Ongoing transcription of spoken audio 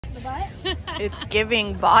It's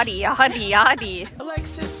giving body, yaddy, yaddy.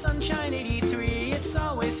 Alexis Sunshine 83, it's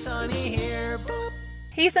always sunny here.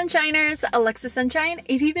 Hey Sunshiners, Alexis Sunshine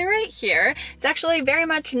 83 right here. It's actually very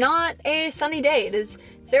much not a sunny day. It's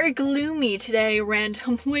very gloomy today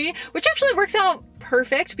randomly, which actually works out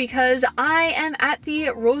perfect because I am at the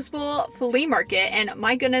Rose Bowl Flea Market, and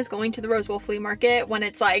my goodness, going to the Rose Bowl Flea Market when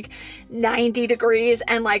it's like 90 degrees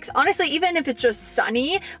and like honestly even if it's just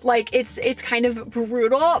sunny, like it's kind of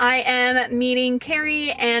brutal. I am meeting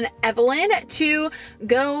Carrie and Evelyn to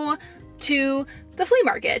go to the flea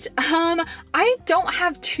market. I don't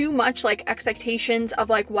have too much like expectations of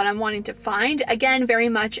like what I'm wanting to find. Again, very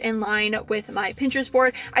much in line with my Pinterest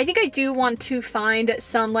board. I think I do want to find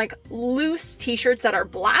some like loose t-shirts that are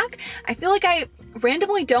black. I feel like I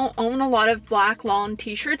randomly don't own a lot of black lawn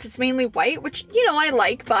t-shirts. It's mainly white, which, you know, I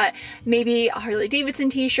like, but maybe a Harley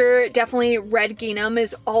Davidson t-shirt. Definitely red gingham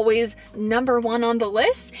is always #1 on the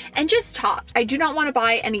list, and just tops. I do not want to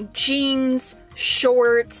buy any jeans,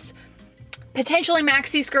 shorts, potentially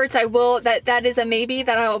maxi skirts. That is a maybe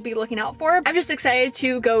that I will be looking out for. I'm just excited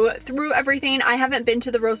to go through everything. I haven't been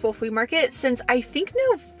to the Rose Bowl Flea Market since I think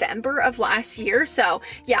November of last year. So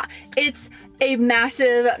yeah, it's a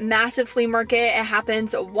massive flea market. It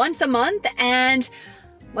happens once a month, and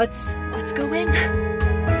let's go in.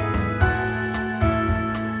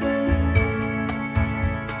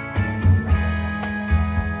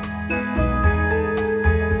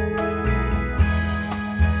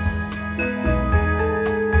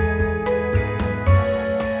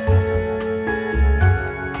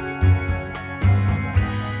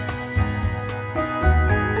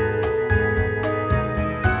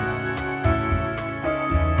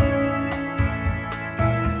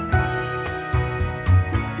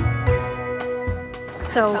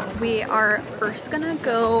 So we are first gonna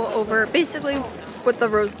go over basically with the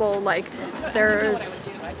Rose Bowl, like there's,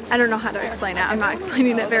 I don't know how to explain it, I'm not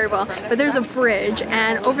explaining it very well, but there's a bridge,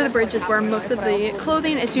 and over the bridge is where most of the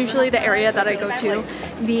clothing is usually the area that I go to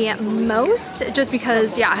the most, just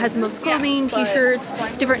because, yeah, it has the most clothing, t-shirts,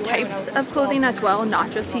 different types of clothing as well,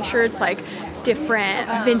 not just t-shirts, like different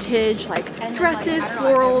vintage like dresses,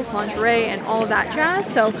 florals, lingerie, and all of that jazz.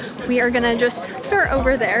 So we are gonna just start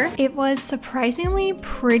over there. It was surprisingly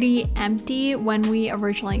pretty empty when we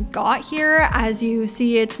originally got here. As you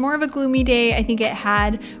see, it's more of a gloomy day. I think it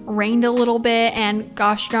had rained a little bit, and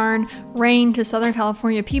gosh darn, rain to Southern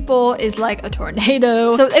California people is like a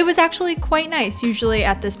tornado. So it was actually quite nice. Usually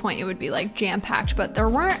at this point it would be like jam-packed, but there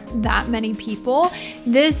weren't that many people.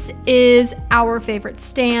 This is our favorite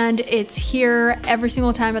stand. It's here every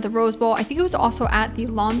single time at the Rose Bowl. I think it was also at the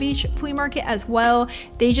Long Beach Flea Market as well.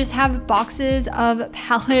 They just have boxes of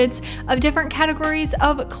pallets of different categories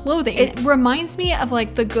of clothing. It reminds me of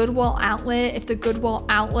like the Goodwill outlet, if the Goodwill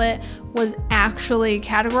outlet was actually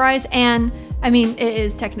categorized, and I mean, it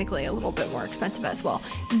is technically a little bit more expensive as well.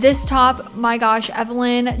 This top, my gosh,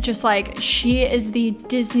 Evelyn, just like, she is the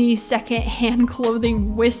Disney second-hand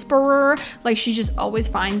clothing whisperer. Like, she just always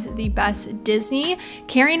finds the best Disney.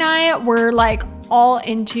 Carrie and I were like all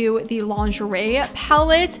into the lingerie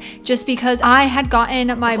palette just because I had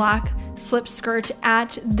gotten my black slip skirt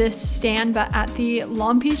at this stand, but at the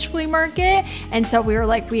Long Beach Flea Market, and so we were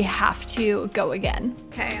like, we have to go again.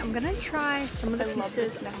 Okay, I'm gonna try some of the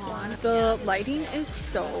pieces on. The lighting is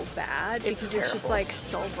so bad because it's just like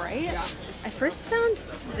so bright. I first found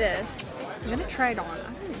this. I'm gonna try it on.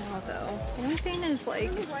 I don't know though. The only thing is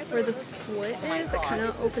like where the slit is, it kind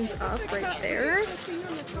of opens up right there,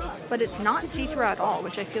 but it's not see-through at all,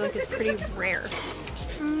 which I feel like is pretty rare.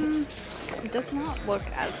 It does not look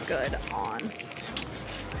as good on.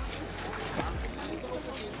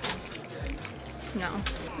 No.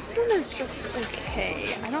 This one is just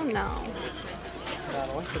okay. I don't know.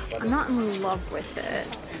 I'm not in love with it.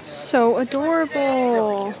 So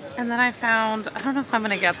adorable. And then I found, I don't know if I'm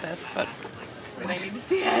gonna get this, but I need to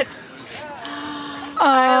see it.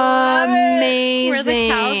 Amazing. Where the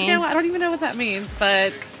cows go. I don't even know what that means,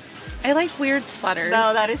 but I like weird sweaters.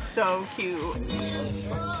 No, that is so cute.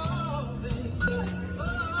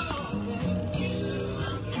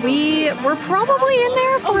 We were probably in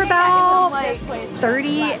there for about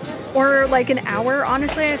 30 or like an hour,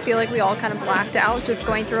 honestly. I feel like we all kind of blacked out just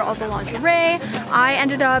going through all the lingerie. I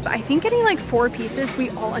ended up, I think, getting like 4 pieces. We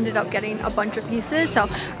all ended up getting a bunch of pieces, so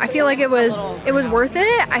I feel like it was worth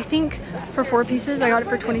it. I think for 4 pieces I got it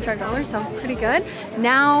for $25, so pretty good.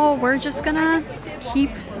 Now we're just gonna keep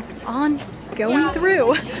on going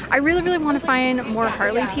through. I really want to find more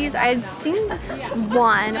Harley tees. I had seen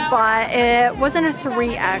one, but it wasn't a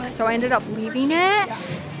 3X, so I ended up leaving it.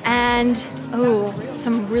 and oh,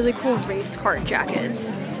 some really cool race car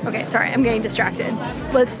jackets. Okay, sorry, I'm getting distracted.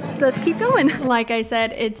 Let's keep going. Like I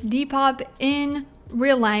said, it's Depop in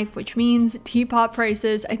real life, which means Depop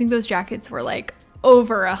prices. I think those jackets were like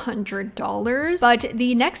over $100. But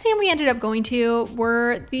the next stand we ended up going to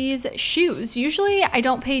were these shoes. Usually I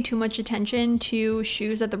don't pay too much attention to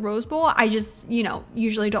shoes at the Rose Bowl. I just, you know,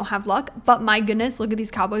 usually don't have luck. But my goodness, look at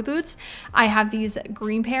these cowboy boots. I have these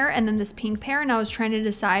green pair and then this pink pair, and I was trying to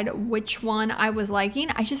decide which one I was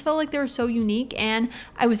liking. I just felt like they were so unique, and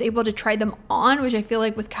I was able to try them on, which I feel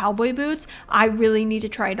like with cowboy boots, I really need to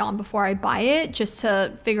try it on before I buy it just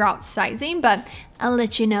to figure out sizing. But I'll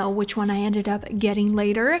let you know which one I ended up getting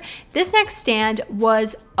later. This next stand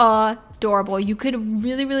was adorable. You could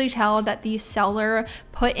really tell that the seller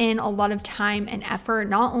put in a lot of time and effort,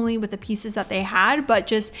 not only with the pieces that they had, but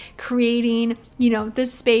just creating, you know, the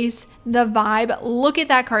space, the vibe. Look at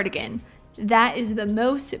that cardigan. That is the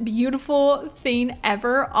most beautiful thing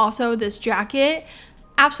ever. Also, this jacket,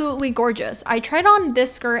 absolutely gorgeous. I tried on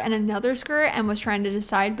this skirt and another skirt and was trying to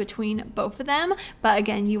decide between both of them, but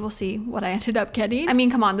again, you will see what I ended up getting. I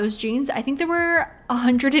mean, come on, those jeans, I think they were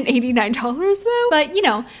 $189 though, but you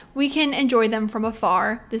know, we can enjoy them from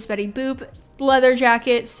afar. This Betty Boop leather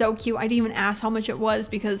jacket, so cute. I didn't even ask how much it was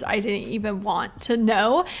because I didn't even want to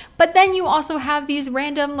know. But then you also have these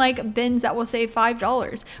random like bins that will say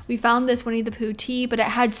 $5. We found this Winnie the Pooh tee, but it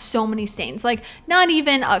had so many stains, like not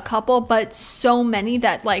even a couple, but so many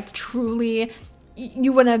that like truly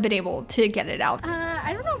you wouldn't have been able to get it out.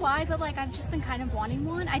 I don't know why, but like I've just been kind of wanting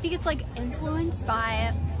one. I think it's like influenced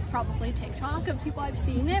by probably TikTok of people I've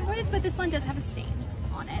seen it with, but this one does have a stain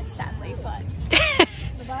on it, sadly, but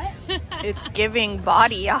It's giving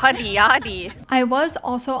body yaddy yaddy. I was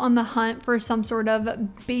also on the hunt for some sort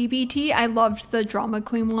of baby tee. I loved the Drama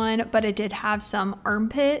Queen one, but it did have some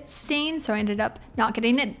armpit stains, so I ended up not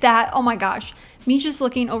getting it. That, oh my gosh, me just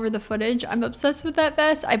looking over the footage, I'm obsessed with that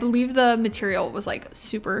vest. I believe the material was like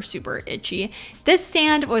super itchy. This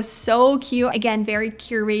stand was so cute. Again, very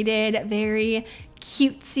curated, very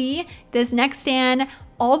cutesy. This next stand,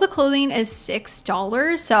 all the clothing is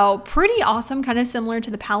 $6, so pretty awesome, kind of similar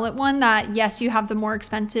to the palette one that, yes, you have the more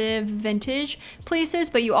expensive vintage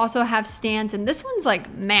places, but you also have stands, and this one's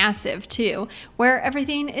like massive too, where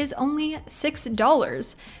everything is only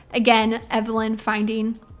 $6. Again, Evelyn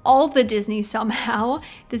finding all the Disney somehow.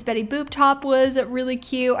 This Betty Boop top was really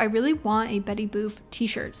cute. I really want a Betty Boop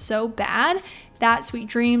t-shirt so bad. That Sweet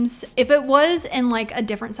Dreams, if it was in like a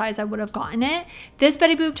different size, I would have gotten it. This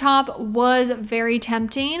Betty Boop top was very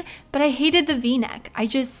tempting, but I hated the v-neck. I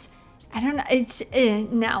don't know, it's,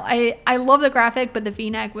 no, I love the graphic, but the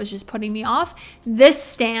v-neck was just putting me off. This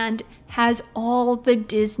stand has all the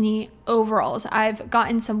Disney overalls. I've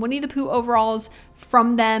gotten some Winnie the Pooh overalls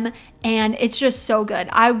from them, and it's just so good.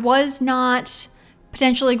 I was not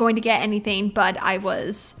potentially going to get anything, but I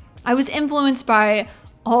was influenced by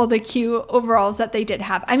all the cute overalls that they did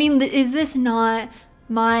have. I mean, is this not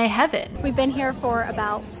my heaven? we've been here for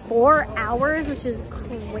about 4 hours, which is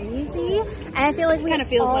crazy, and I feel like we kind of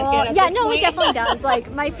feels like it. Yeah, no, it definitely does.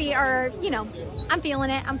 Like my feet are, you know, I'm feeling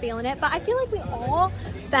it, but I feel like we all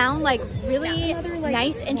found like really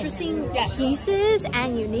nice, interesting pieces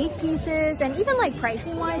and unique pieces, and even like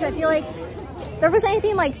pricing wise, I feel like there wasn't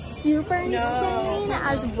anything like super insane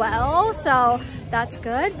as well, so that's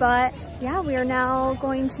good. But yeah, we are now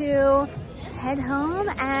going to head home,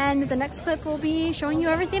 and the next clip will be showing you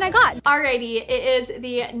everything I got. Alrighty, it is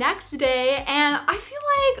the next day, and I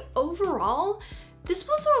feel like overall this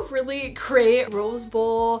was a really great Rose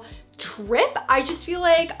Bowl trip. I just feel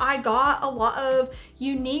like I got a lot of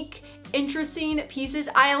unique, interesting pieces.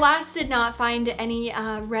 I last did not find any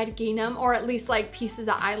red gingham, or at least like pieces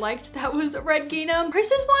that I liked that was red gingham.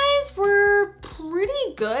 Prices wise were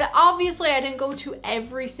pretty good. Obviously I didn't go to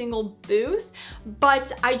every single booth,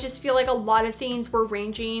 but I just feel like a lot of things were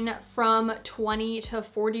ranging from $20 to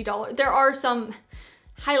 $40. There are some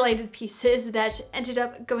highlighted pieces that ended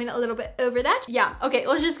up going a little bit over that. Yeah, okay,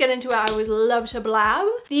 let's just get into it. I would love to blab.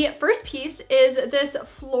 The first piece is this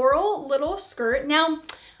floral little skirt. Now,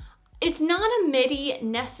 it's not a midi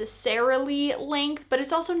necessarily length, but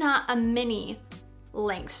it's also not a mini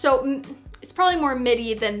length. So it's probably more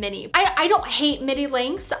midi than mini. I don't hate midi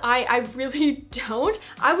lengths. I really don't.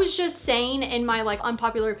 I was just saying in my like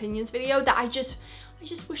unpopular opinions video that I just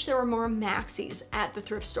wish there were more maxis at the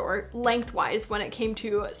thrift store lengthwise when it came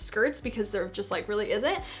to skirts, because there just like really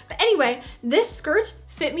isn't. But anyway, this skirt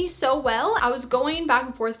fit me so well. I was going back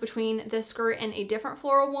and forth between this skirt and a different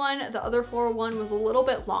floral one. The other floral one was a little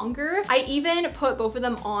bit longer. I even put both of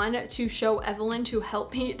them on to show Evelyn to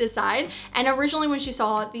help me decide. And originally when she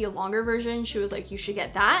saw the longer version, she was like, you should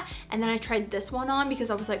get that. And then I tried this one on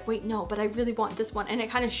because I was like, wait, no, but I really want this one. And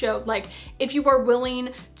it kind of showed like, if you were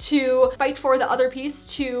willing to fight for the other piece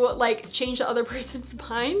to like change the other person's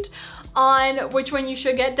mind on which one you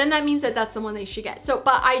should get, then that means that that's the one they should get. So,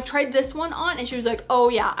 but I tried this one on and she was like, oh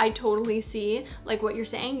yeah, I totally see like what you're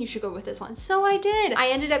saying. You should go with this one. So I did. I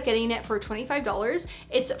ended up getting it for $25.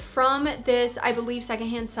 It's from this, I believe,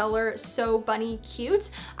 secondhand seller, So Bunny Cute.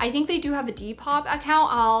 I think they do have a Depop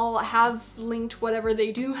account. I'll have linked whatever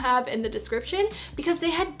they do have in the description because they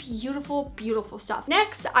had beautiful, beautiful stuff.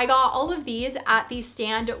 Next, I got all of these at the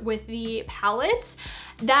stand with the palettes.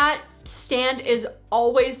 That stand is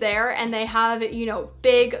always there and they have, you know,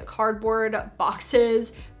 big cardboard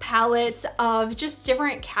boxes, palettes of just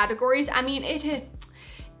different categories. I mean, it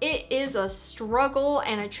is a struggle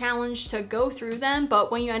and a challenge to go through them,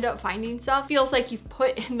 but when you end up finding stuff, feels like you've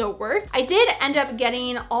put in the work. I did end up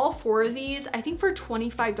getting all 4 of these, I think for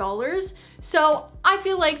 $25. So I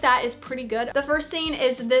feel like that is pretty good. The first thing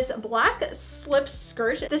is this black slip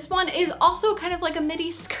skirt. This one is also kind of like a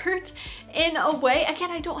midi skirt in a way. Again,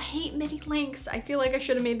 I don't hate midi lengths. I feel like I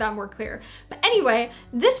should have made that more clear. But anyway,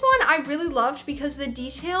 this one I really loved because the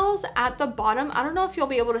details at the bottom, I don't know if you'll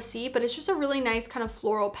be able to see, but it's just a really nice kind of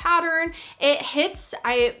floral pattern. It hits,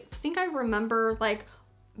 I think I remember like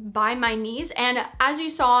by my knees, and as you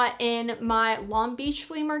saw in my Long Beach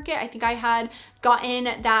flea market, I think I had gotten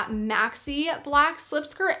that maxi black slip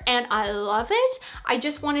skirt and I love it. I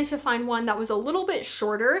just wanted to find one that was a little bit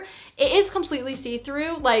shorter. It is completely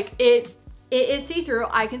see-through, like it is see-through.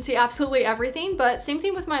 I can see absolutely everything, but same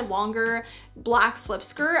thing with my longer black slip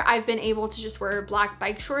skirt. I've been able to just wear black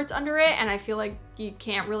bike shorts under it and I feel like you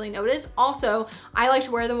can't really notice. Also, I like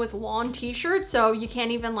to wear them with long t-shirts, so you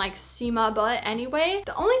can't even like see my butt anyway.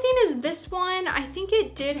 The only thing is this one, I think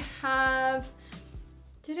it did have,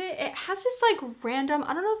 it has this like random,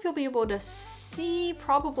 I don't know if you'll be able to see,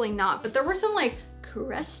 probably not, but there were some like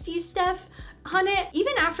crusty stuff on it.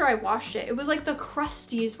 Even after I washed it, it was like the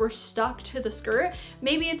crusties were stuck to the skirt.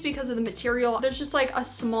 Maybe it's because of the material. There's just like a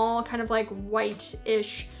small kind of like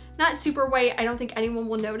white-ish, not super white. I don't think anyone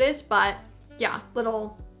will notice, but yeah,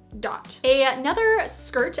 little dot. Another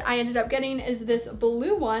skirt I ended up getting is this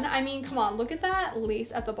blue one. I mean, come on, look at that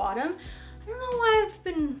lace at the bottom. I don't know why I've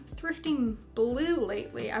been thrifting blue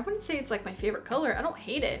lately. I wouldn't say it's like my favorite color. I don't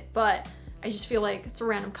hate it, but I just feel like it's a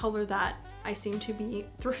random color that I seem to be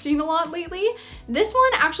thrifting a lot lately. This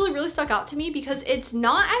one actually really stuck out to me because it's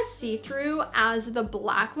not as see-through as the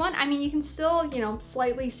black one. I mean, you can still, you know,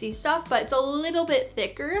 slightly see stuff, but it's a little bit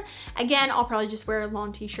thicker. Again, I'll probably just wear a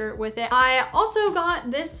long t-shirt with it. I also got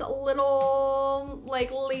this little like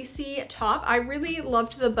lacy top. I really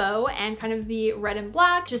loved the bow and kind of the red and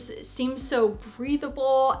black. Just seems so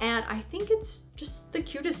breathable and I think it's just the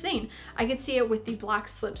cutest thing. I could see it with the black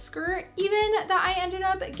slip skirt even that I ended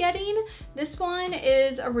up getting. This one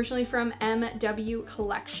is originally from MW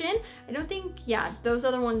Collection. I don't think, yeah, those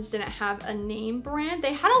other ones didn't have a name brand.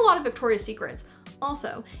 They had a lot of Victoria's Secrets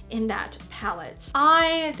also in that palette.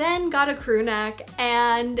 I then got a crew neck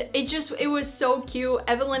and it was so cute.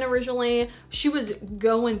 Evelyn originally, she was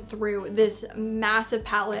going through this massive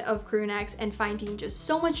palette of crew necks and finding just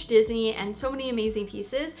so much Disney and so many amazing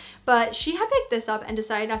pieces, but she had picked this up and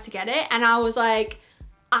decided not to get it. And I was like,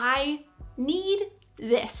 I need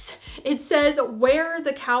this. It says where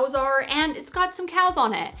the cows are and it's got some cows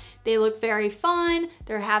on it. They look very fun.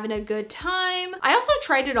 They're having a good time. I also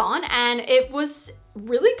tried it on and it was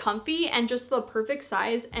really comfy and just the perfect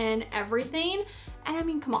size and everything. And I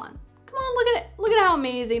mean, come on, look at it. Look at how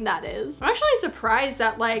amazing that is. I'm actually surprised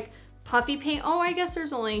that like puffy paint, oh, I guess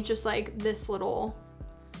there's only just like this little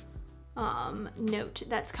note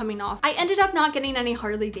that's coming off. I ended up not getting any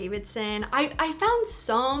Harley Davidson. I found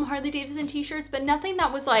some Harley Davidson t-shirts, but nothing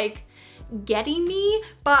that was like getting me.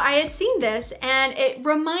 But I had seen this and it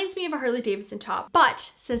reminds me of a Harley Davidson top,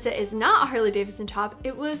 but since it is not a Harley Davidson top,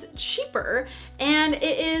 it was cheaper. And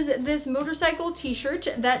it is this motorcycle t-shirt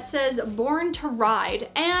that says Born to Ride,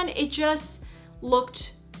 and it just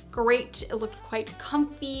looked great. It looked quite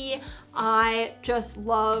comfy. I just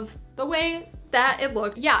love the way that it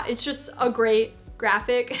looked. Yeah, it's just a great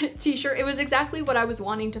graphic t-shirt. It was exactly what I was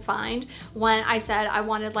wanting to find when I said I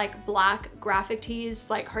wanted like black graphic tees,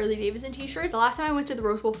 like Harley Davidson t-shirts. The last time I went to the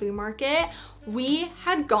Rose Bowl Flea Market, we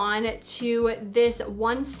had gone to this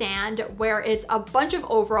one stand where it's a bunch of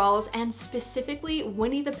overalls, and specifically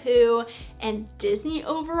Winnie the Pooh and Disney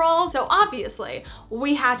overalls. So obviously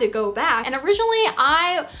we had to go back, and originally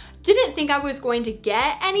I didn't think I was going to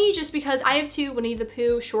get any just because I have 2 Winnie the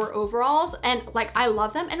Pooh short overalls and like I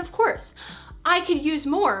love them, and of course I could use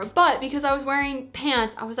more, but because I was wearing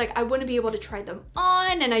pants, I was like, I wouldn't be able to try them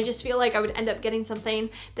on, and I just feel like I would end up getting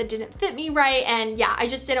something that didn't fit me right. And yeah, I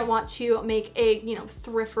just didn't want to make a, you know,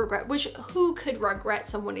 thrift regret, which who could regret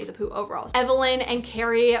some Winnie the Pooh overalls? Evelyn and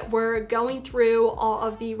Carrie were going through all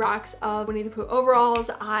of the racks of Winnie the Pooh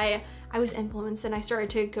overalls. I was influenced and I started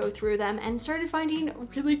to go through them and started finding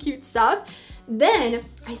really cute stuff. Then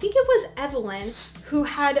I think it was Evelyn who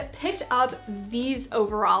had picked up these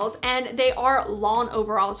overalls, and they are lawn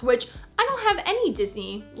overalls, which I don't have any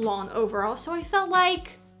Disney lawn overalls, so I felt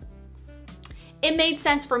like it made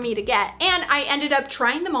sense for me to get. And I ended up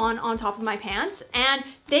trying them on top of my pants, and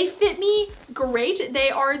they fit me great.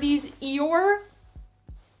 They are these Eeyore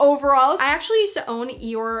overalls. I actually used to own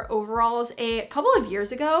Eeyore overalls a couple of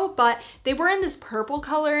years ago, but they were in this purple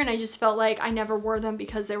color, and I just felt like I never wore them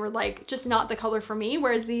because they were like just not the color for me,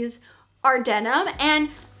 whereas these are denim, and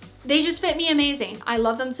they just fit me amazing. I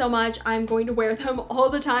love them so much. I'm going to wear them all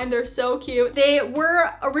the time. They're so cute. They were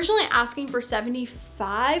originally asking for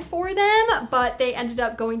 $75 for them, but they ended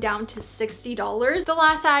up going down to $60. The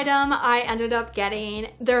last item I ended up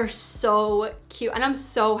getting, they're so cute, and I'm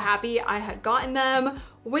so happy I had gotten them,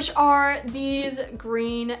 which are these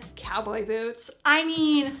green cowboy boots. I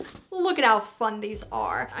mean, look at how fun these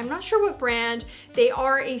are. I'm not sure what brand. They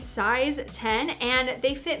are a size 10 and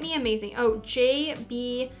they fit me amazing. Oh,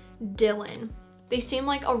 JB Dillon. They seem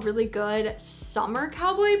like a really good summer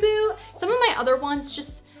cowboy boot. Some of my other ones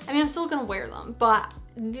just, I mean, I'm still gonna wear them, but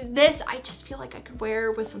this I just feel like I could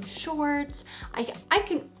wear with some shorts. I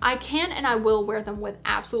can and I will wear them with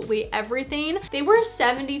absolutely everything. They were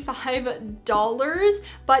 $75,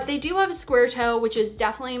 but they do have a square toe, which is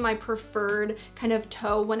definitely my preferred kind of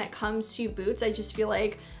toe when it comes to boots. I just feel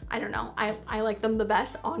like, I don't know, I like them the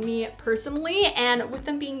best on me personally, and with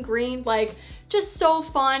them being green, like just so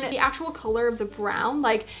fun. The actual color of the brown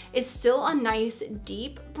like is still a nice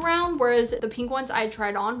deep brown, whereas the pink ones I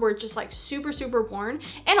tried on were just like super worn,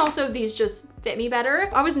 and also these just fit me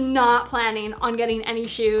better. I was not planning on getting any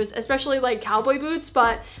shoes, especially like cowboy boots,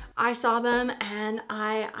 but I saw them and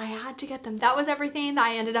I had to get them. That was everything that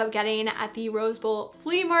I ended up getting at the Rose Bowl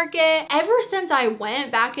Flea Market. Ever since I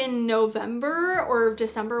went back in November or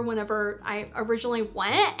December, whenever I originally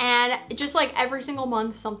went, and just like every single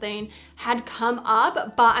month something had come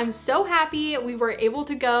up, but I'm so happy we were able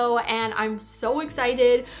to go, and I'm so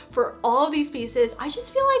excited for all of these pieces. I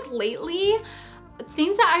just feel like lately,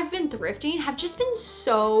 things that I've been thrifting have just been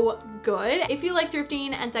so good. If you like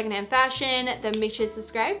thrifting and secondhand fashion, then make sure to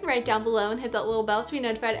subscribe right down below and hit that little bell to be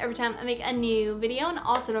notified every time I make a new video. And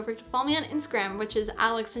also don't forget to follow me on Instagram, which is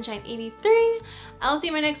AlexSunshine83. I'll see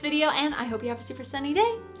you in my next video, and I hope you have a super sunny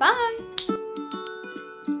day. Bye!